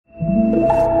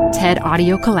TED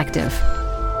Audio Collective.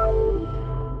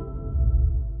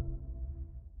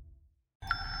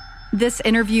 This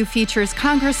interview features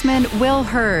Congressman Will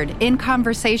Hurd in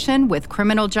conversation with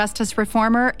criminal justice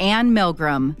reformer Anne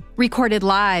Milgram. Recorded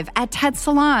live at TED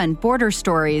Salon Border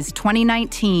Stories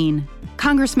 2019.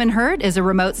 Congressman Hurd is a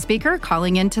remote speaker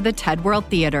calling into the TED World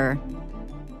Theater.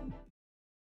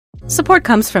 Support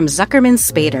comes from Zuckerman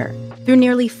Spader. Through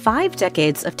nearly 5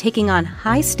 decades of taking on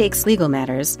high-stakes legal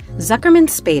matters, Zuckerman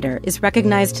Spader is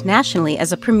recognized nationally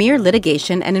as a premier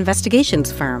litigation and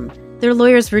investigations firm. Their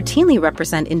lawyers routinely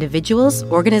represent individuals,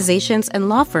 organizations, and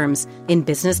law firms in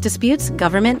business disputes,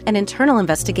 government and internal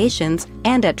investigations,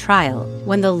 and at trial,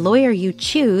 when the lawyer you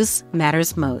choose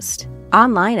matters most.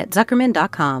 Online at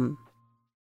Zuckerman.com.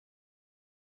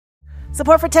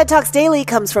 Support for TED Talks Daily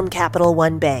comes from Capital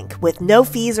One Bank. With no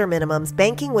fees or minimums,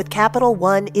 banking with Capital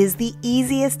One is the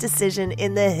easiest decision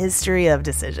in the history of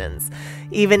decisions.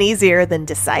 Even easier than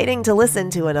deciding to listen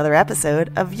to another episode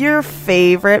of your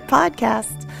favorite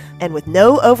podcast. And with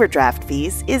no overdraft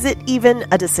fees, is it even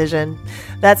a decision?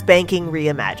 That's banking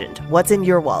reimagined. What's in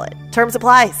your wallet? Terms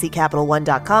apply. See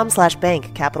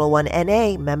CapitalOne.com/bank. Capital One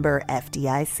N.A. member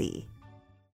FDIC.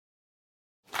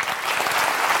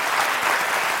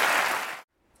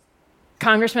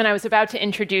 Congressman, I was about to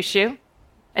introduce you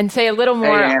and say a little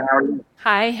more. Hey, Ann, how are you?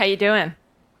 Hi, how you doing?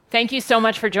 Thank you so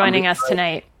much for joining us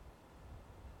tonight.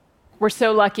 We're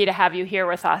so lucky to have you here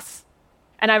with us.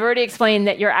 And I've already explained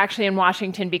that you're actually in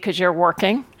Washington because you're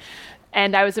working.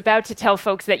 And I was about to tell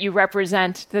folks that you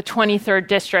represent the 23rd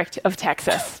District of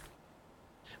Texas.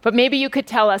 But maybe you could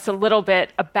tell us a little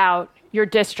bit about your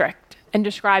district and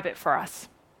describe it for us.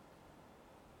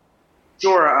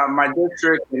 Sure. My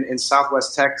district in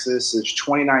Southwest Texas is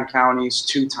 29 counties,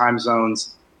 2 time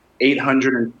zones,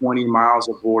 820 miles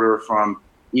of border from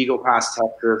Eagle Pass,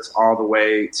 Texas, all the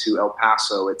way to El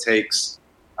Paso. It takes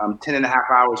 10 and a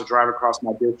half hours to drive across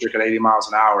my district at 80 miles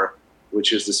an hour,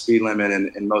 which is the speed limit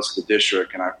in most of the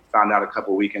district. And I found out a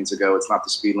couple of weekends ago it's not the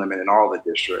speed limit in all the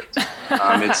districts.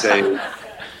 It's a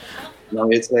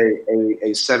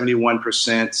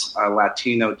 71%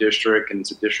 Latino district, and it's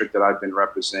a district that I've been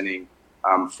representing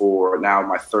for now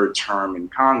my 3rd term in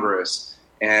Congress.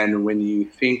 And when you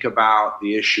think about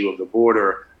the issue of the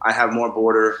border, I have more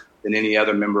border than any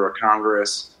other member of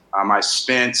Congress. I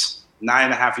spent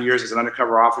 9.5 years as an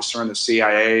undercover officer in the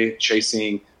CIA,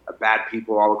 chasing bad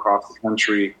people all across the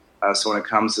country. So when it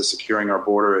comes to securing our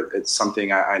border, it's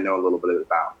something I know a little bit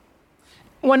about.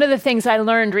 One of the things I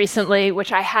learned recently,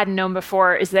 which I hadn't known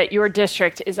before, is that your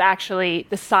district is actually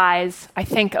the size, I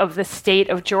think, of the state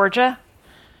of Georgia.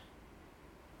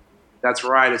 That's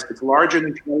right. It's larger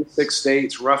than 26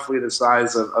 states, roughly the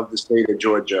size of the state of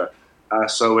Georgia.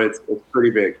 So it's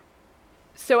pretty big.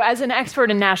 So as an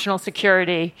expert in national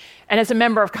security and as a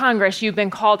member of Congress, you've been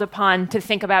called upon to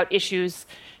think about issues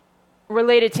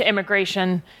related to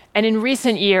immigration, and in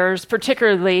recent years,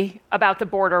 particularly about the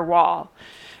border wall.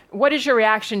 What is your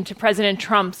reaction to President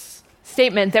Trump's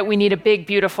statement that we need a big,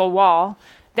 beautiful wall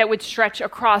that would stretch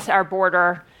across our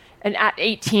border and at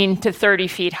 18 to 30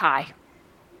 feet high?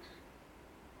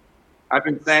 I've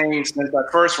been saying since I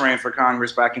first ran for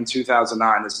Congress back in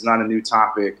 2009, this is not a new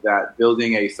topic, that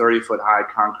building a 30-foot high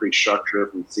concrete structure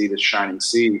from sea to shining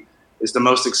sea is the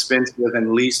most expensive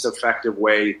and least effective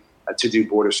way to do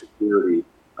border security.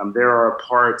 There are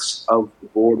parts of the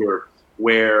border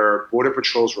where Border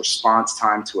Patrol's response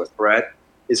time to a threat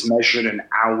is measured in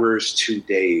hours to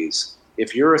days.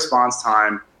 If your response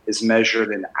time is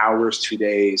measured in hours to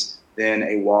days, then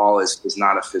a wall is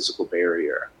not a physical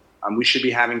barrier. We should be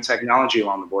having technology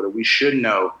along the border. We should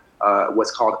know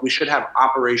we should have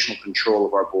operational control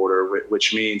of our border,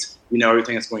 which means we know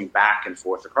everything that's going back and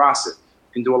forth across it.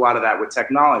 We can do a lot of that with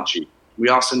technology. We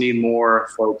also need more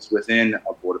folks within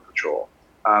a Border Patrol.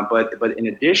 But in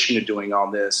addition to doing all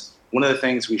this, one of the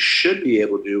things we should be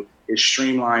able to do is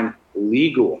streamline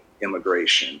legal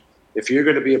immigration. If you're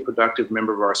going to be a productive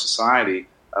member of our society,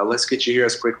 let's get you here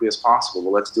as quickly as possible.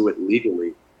 Well, let's do it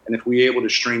legally. And if we're able to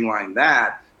streamline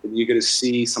that, then you're going to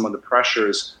see some of the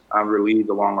pressures relieved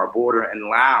along our border and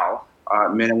allow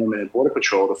men and women in Border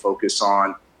Patrol to focus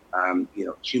on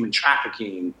human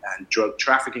trafficking and drug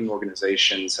trafficking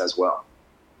organizations as well.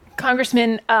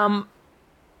 Congressman,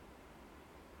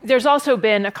 there's also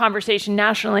been a conversation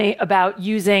nationally about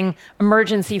using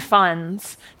emergency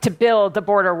funds to build the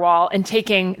border wall and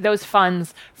taking those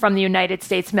funds from the United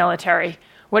States military.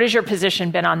 What has your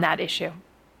position been on that issue?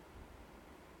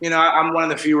 I'm one of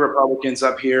the few Republicans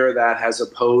up here that has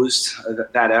opposed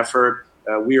that effort.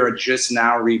 We are just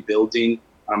now rebuilding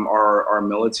our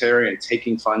military and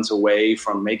taking funds away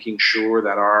from making sure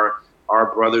that our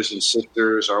our brothers and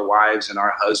sisters, our wives and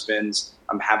our husbands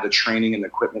have the training and the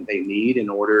equipment they need in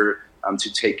order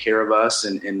to take care of us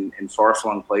in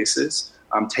far-flung places.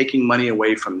 Taking money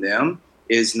away from them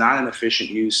is not an efficient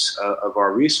use of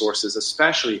our resources,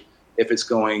 especially if it's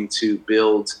going to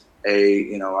build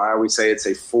I always say it's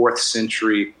a 4th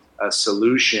century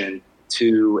solution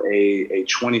to a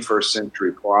 21st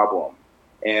century problem.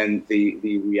 And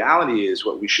the reality is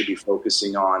what we should be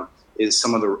focusing on is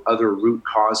some of the other root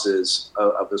causes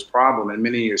of this problem. And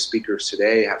many of your speakers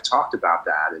today have talked about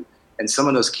that. And some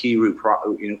of those key root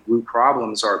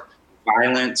problems are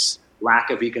violence,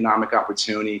 lack of economic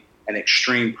opportunity, and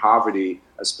extreme poverty,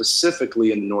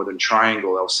 specifically in the Northern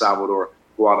Triangle, El Salvador,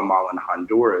 Guatemala, and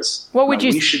Honduras. What would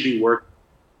you? We should be working.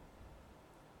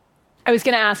 I was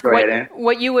going to ask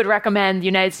what you would recommend the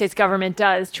United States government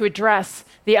does to address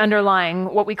the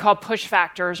underlying, what we call push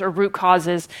factors or root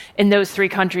causes in those 3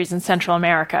 countries in Central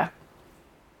America.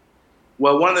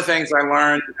 Well, one of the things I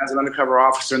learned as an undercover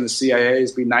officer in the CIA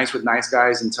is be nice with nice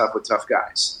guys and tough with tough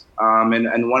guys.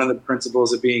 And one of the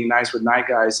principles of being nice with nice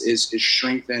guys is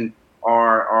strengthen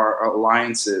our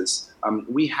alliances.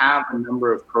 We have a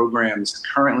number of programs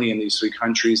currently in these 3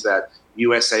 countries that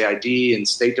USAID and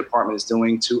State Department is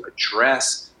doing to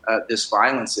address this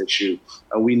violence issue.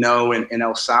 We know in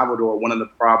El Salvador, one of the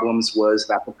problems was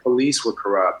that the police were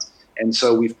corrupt. And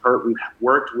so we've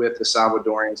worked with the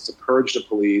Salvadorians to purge the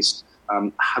police,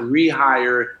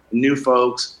 rehire new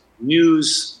folks,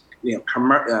 use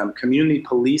community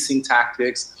policing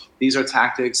tactics. These are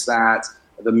tactics that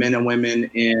the men and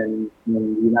women in the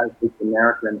United States of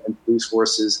America and police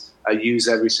forces use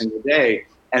every single day.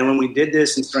 And when we did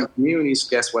this in certain communities,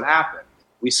 guess what happened?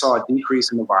 We saw a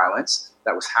decrease in the violence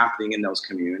that was happening in those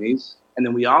communities. And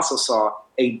then we also saw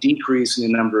a decrease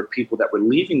in the number of people that were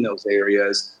leaving those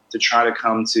areas to try to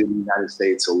come to the United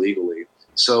States illegally.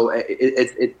 So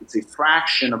it's a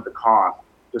fraction of the cost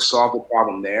to solve the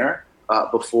problem there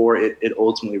before it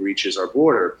ultimately reaches our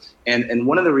border. And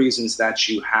one of the reasons that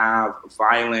you have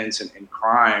violence and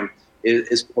crime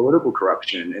is political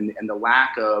corruption and the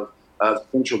lack of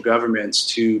central governments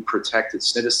to protect its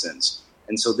citizens.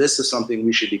 And so this is something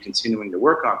we should be continuing to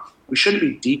work on. We shouldn't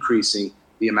be decreasing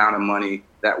the amount of money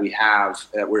that we have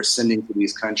that we're sending to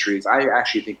these countries. I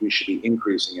actually think we should be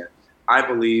increasing it. I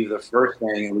believe the first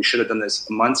thing, and we should have done this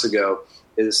months ago,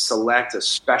 is select a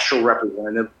special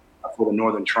representative for the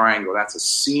Northern Triangle. That's a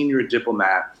senior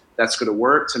diplomat that's going to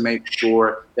work to make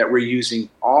sure that we're using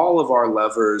all of our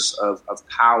levers of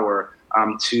power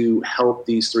to help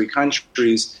these 3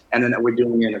 countries, and then that we're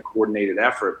doing it in a coordinated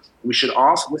effort. We should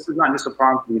also, this is not just a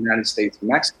problem for the United States and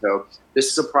Mexico, this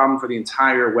is a problem for the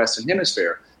entire Western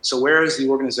Hemisphere. So where is the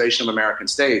Organization of American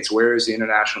States? Where is the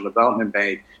International Development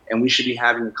Bank? And we should be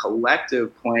having a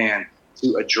collective plan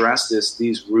to address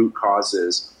these root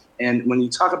causes. And when you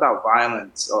talk about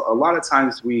violence, a lot of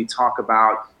times we talk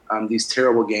about these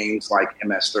terrible games like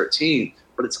MS-13,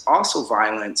 but it's also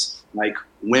violence like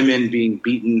women being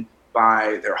beaten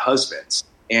by their husbands,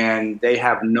 and they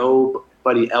have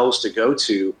nobody else to go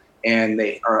to, and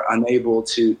they are unable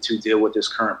to deal with this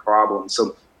current problem.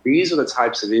 So these are the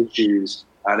types of issues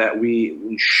that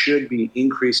we should be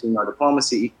increasing our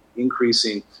diplomacy,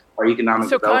 increasing our economic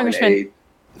development aid.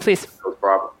 Please. Those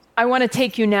problems. I want to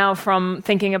take you now from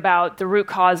thinking about the root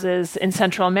causes in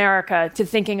Central America to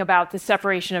thinking about the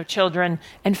separation of children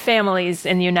and families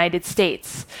in the United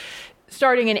States.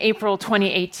 Starting in April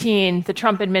 2018, the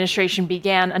Trump administration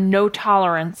began a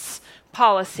no-tolerance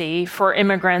policy for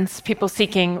immigrants, people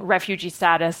seeking refugee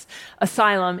status,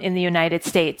 asylum in the United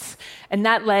States. And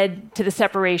that led to the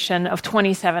separation of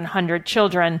 2,700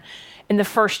 children in the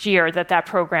first year that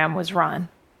program was run.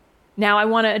 Now, I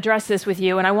want to address this with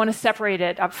you, and I want to separate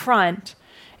it up front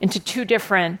into 2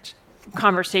 different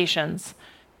conversations.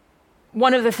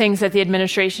 One of the things that the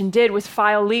administration did was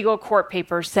file legal court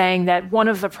papers saying that one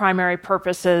of the primary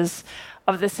purposes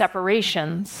of the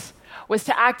separations was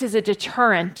to act as a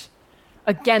deterrent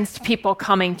against people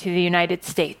coming to the United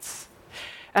States.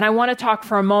 And I want to talk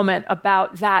for a moment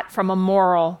about that from a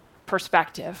moral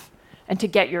perspective and to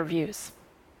get your views.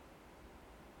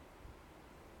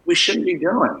 We shouldn't be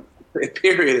doing it,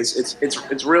 period.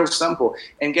 It's real simple.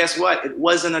 And guess what? It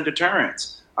wasn't a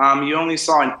deterrent. You only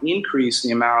saw an increase in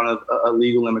the amount of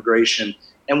illegal immigration.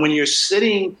 And when you're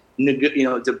sitting,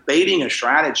 debating a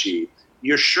strategy,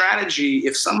 your strategy,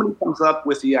 if somebody comes up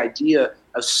with the idea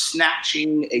of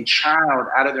snatching a child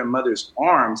out of their mother's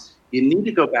arms, you need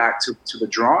to go back to the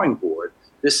drawing board.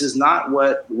 This is not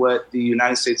what the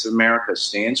United States of America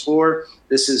stands for.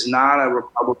 This is not a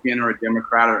Republican or a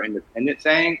Democrat or independent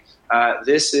thing.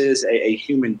 This is a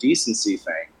human decency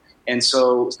thing. And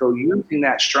so using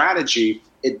that strategy,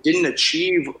 it didn't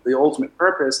achieve the ultimate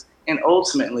purpose. And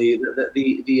ultimately,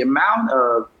 the amount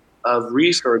of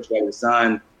research that is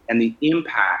done and the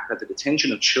impact that the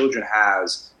detention of children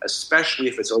has, especially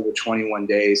if it's over 21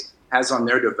 days, has on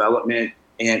their development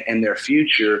and their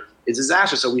future is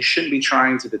disastrous. So we shouldn't be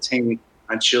trying to detain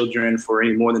children for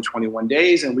any more than 21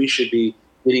 days, and we should be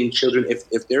getting children,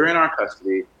 if they're in our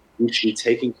custody, we should be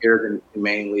taking care of them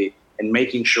humanely and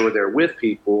making sure they're with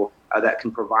people that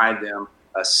can provide them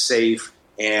a safe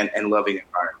and loving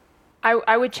environment.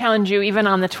 I would challenge you even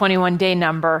on the 21-day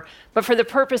number, but for the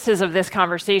purposes of this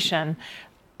conversation,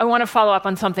 I want to follow up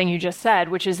on something you just said,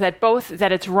 which is that both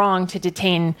that it's wrong to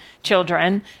detain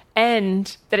children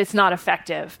and that it's not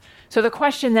effective. So the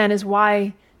question then is,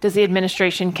 why does the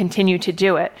administration continue to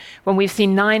do it when we've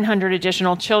seen 900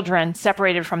 additional children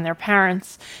separated from their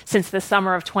parents since the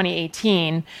summer of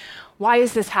 2018? Why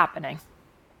is this happening?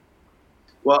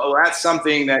 Well, that's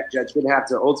something that should have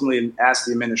to ultimately ask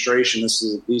the administration.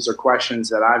 These are questions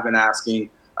that I've been asking.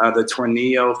 The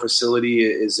Tornillo facility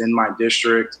is in my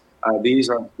district. These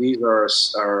are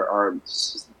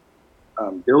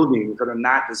buildings that are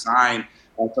not designed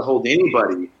to hold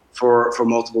anybody for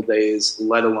multiple days,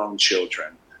 let alone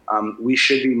children. We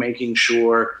should be making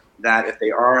sure that if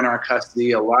they are in our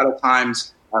custody, a lot of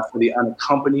times for the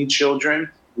unaccompanied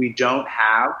children, we don't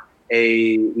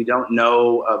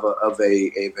know of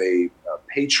a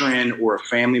patron or a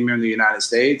family member in the United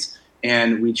States,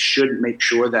 and we should make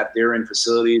sure that they're in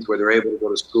facilities where they're able to go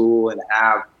to school and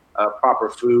have proper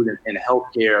food and health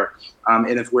care.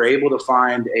 And if we're able to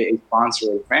find a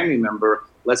sponsor or a family member,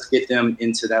 let's get them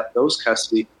into those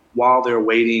custody while they're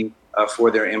waiting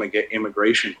for their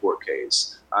immigration court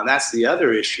case. That's the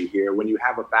other issue here. When you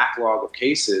have a backlog of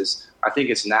cases, I think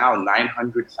it's now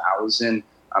 900,000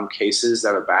 cases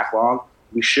that are backlogged.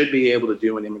 We should be able to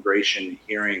do an immigration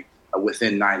hearing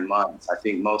within 9 months. I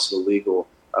think most of the legal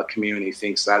community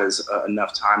thinks that is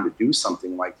enough time to do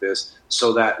something like this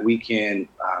so that we can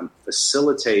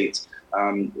facilitate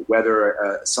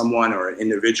whether someone or an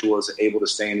individual is able to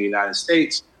stay in the United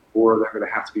States or they're going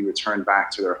to have to be returned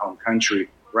back to their home country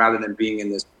rather than being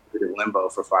in this limbo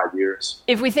for 5 years.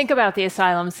 If we think about the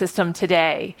asylum system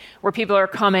today, where people are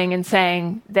coming and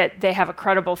saying that they have a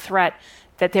credible threat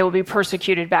that they will be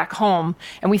persecuted back home,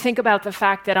 and we think about the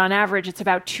fact that on average it's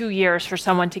about 2 years for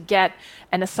someone to get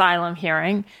an asylum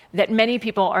hearing, that many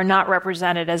people are not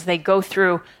represented as they go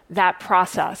through that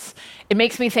process. It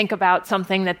makes me think about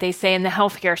something that they say in the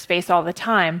healthcare space all the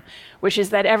time, which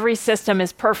is that every system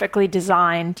is perfectly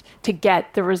designed to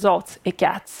get the results it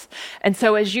gets. And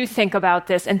so as you think about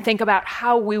this and think about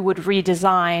how we would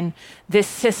redesign this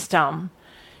system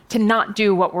to not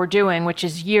do what we're doing, which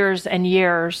is years and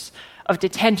years of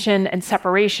detention and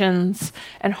separations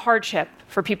and hardship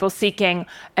for people seeking,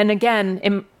 and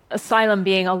again, asylum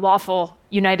being a lawful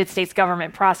United States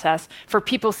government process for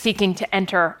people seeking to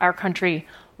enter our country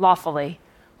lawfully.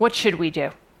 What should we do?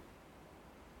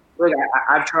 Look,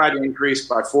 I've tried to increase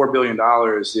by $4 billion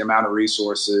the amount of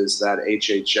resources that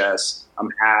HHS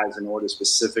has in order to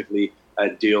specifically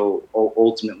deal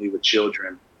ultimately with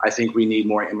children. I think we need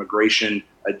more immigration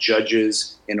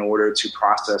judges in order to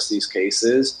process these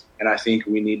cases. And I think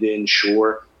we need to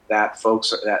ensure that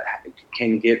folks that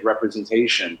can get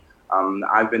representation.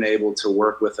 I've been able to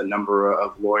work with a number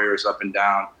of lawyers up and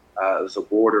down the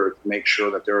border to make sure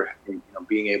that they're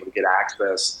being able to get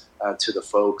access to the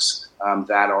folks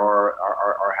that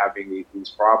are having these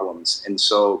problems. And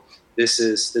so this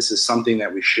is something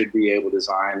that we should be able to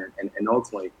design. And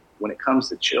ultimately, when it comes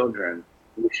to children,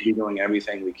 we should be doing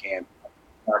everything we can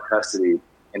in our custody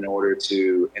in order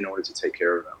to take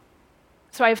care of them.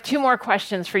 So I have 2 more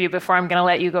questions for you before I'm going to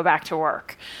let you go back to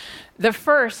work. The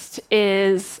first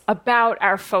is about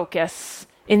our focus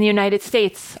in the United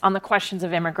States on the questions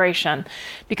of immigration.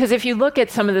 Because if you look at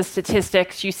some of the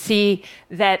statistics, you see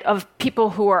that of people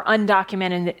who are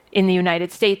undocumented in the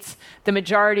United States, the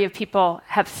majority of people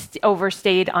have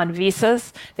overstayed on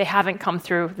visas. They haven't come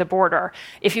through the border.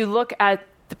 If you look at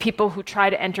the people who try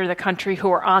to enter the country who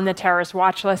are on the terrorist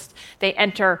watch list, they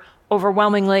enter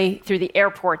overwhelmingly through the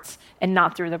airports and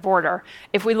not through the border.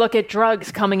 If we look at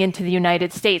drugs coming into the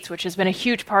United States, which has been a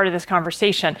huge part of this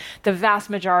conversation, the vast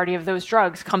majority of those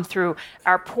drugs come through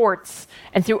our ports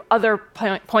and through other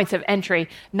points of entry,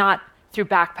 not through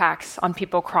backpacks on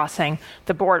people crossing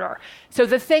the border. So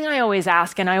the thing I always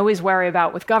ask and I always worry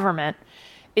about with government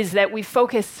is that we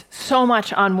focus so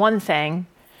much on one thing.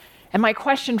 And my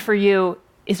question for you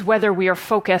is whether we are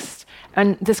focused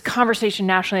on this conversation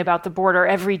nationally about the border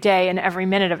every day and every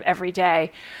minute of every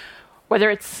day,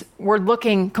 whether we're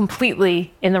looking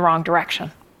completely in the wrong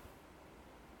direction.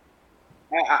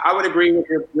 I would agree with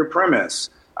your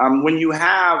premise. When you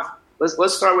have,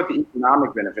 let's start with the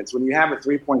economic benefits. When you have a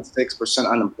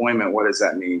 3.6% unemployment, what does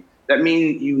that mean? That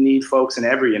means you need folks in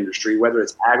every industry, whether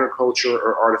it's agriculture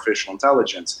or artificial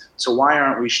intelligence. So why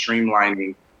aren't we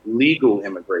streamlining legal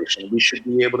immigration? We should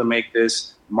be able to make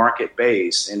this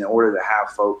market-based in order to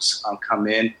have folks come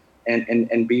in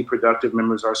and be productive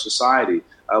members of our society.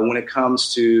 When it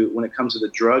comes to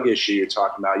the drug issue you're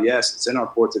talking about, yes, it's in our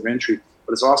ports of entry,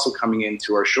 but it's also coming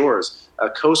into our shores.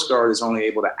 Coast Guard is only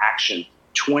able to action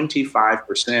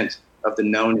 25% of the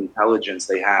known intelligence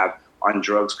they have on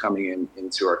drugs coming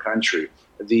into our country.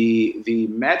 The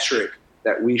metric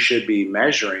that we should be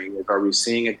measuring is, are we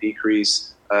seeing a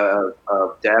decrease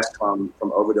of deaths from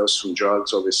overdose from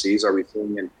drugs overseas? Are we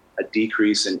seeing a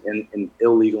decrease in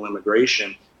illegal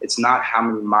immigration? It's not how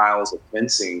many miles of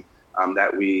fencing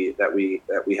that we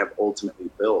have ultimately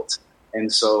built.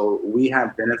 And so we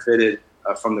have benefited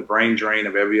from the brain drain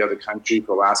of every other country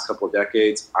for the last couple of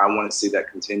decades. I want to see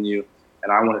that continue,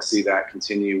 and I want to see that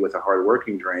continue with a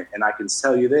hard-working drain. And I can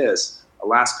tell you this,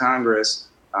 last Congress,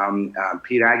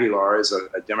 Pete Aguilar is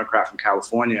a Democrat from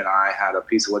California, and I had a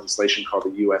piece of legislation called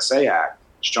the USA Act,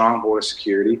 strong border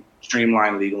security,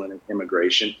 streamline legal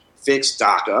immigration, fix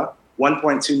DACA,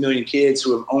 1.2 million kids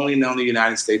who have only known the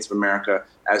United States of America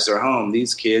as their home.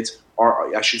 These kids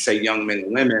are, I should say, young men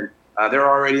and women. They're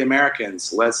already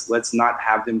Americans. Let's not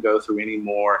have them go through any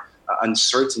more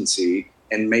uncertainty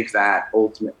and make that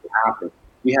ultimately happen.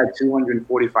 We had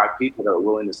 245 people that were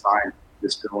willing to sign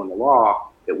this bill into law.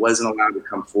 It wasn't allowed to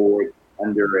come forward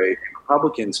under a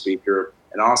Republican speaker,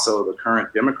 and also the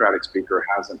current Democratic speaker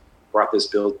hasn't brought this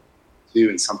bill to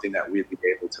and something that we'd be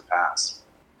able to pass.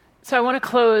 So I want to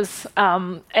close,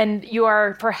 and you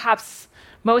are perhaps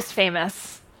most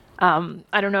famous.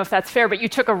 I don't know if that's fair, but you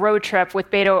took a road trip with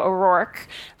Beto O'Rourke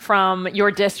from your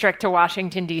district to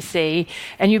Washington, D.C.,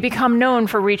 and you become known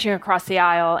for reaching across the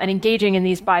aisle and engaging in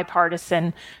these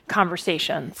bipartisan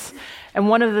conversations. And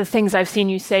one of the things I've seen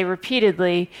you say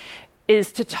repeatedly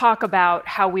is to talk about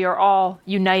how we are all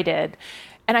united.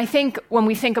 And I think when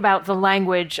we think about the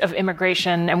language of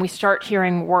immigration and we start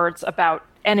hearing words about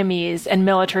enemies and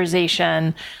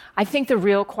militarization, I think the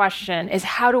real question is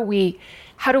how do we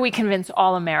convince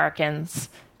all Americans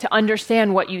to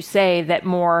understand what you say that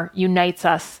more unites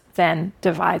us than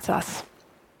divides us?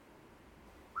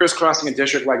 Crisscrossing a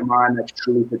district like mine that's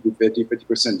truly 50-50,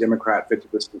 50% Democrat,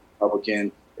 50%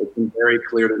 Republican, it's been very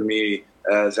clear to me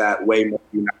that way more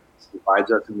unites us than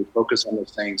divides us, and we focus on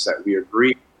those things that we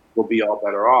agree we'll be all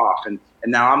better off. And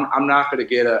now I'm not going to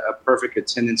get a perfect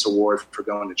attendance award for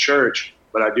going to church,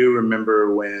 but I do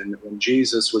remember when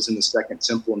Jesus was in the second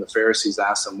temple and the Pharisees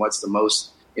asked him, what's the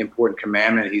most important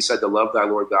commandment? He said to love thy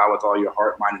Lord God with all your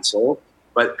heart, mind, and soul.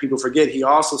 But people forget, he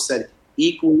also said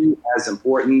equally as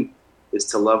important is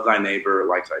to love thy neighbor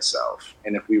like thyself.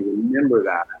 And if we remember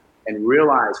that and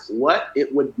realize what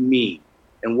it would mean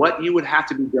and what you would have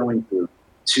to be going through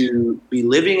to be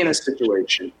living in a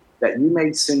situation that you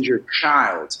may send your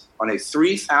child on a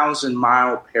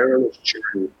 3,000-mile perilous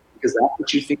journey because that's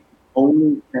what you think is the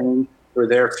only thing for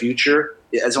their future,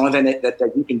 is the only thing that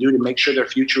you can do to make sure their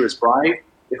future is bright.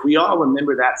 If we all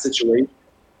remember that situation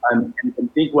and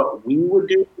think what we would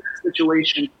do in that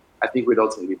situation, I think we'd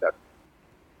ultimately be better.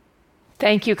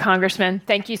 Thank you, Congressman.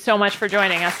 Thank you so much for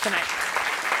joining us tonight.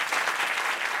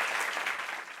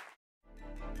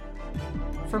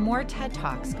 For more TED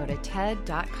Talks, go to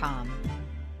TED.com.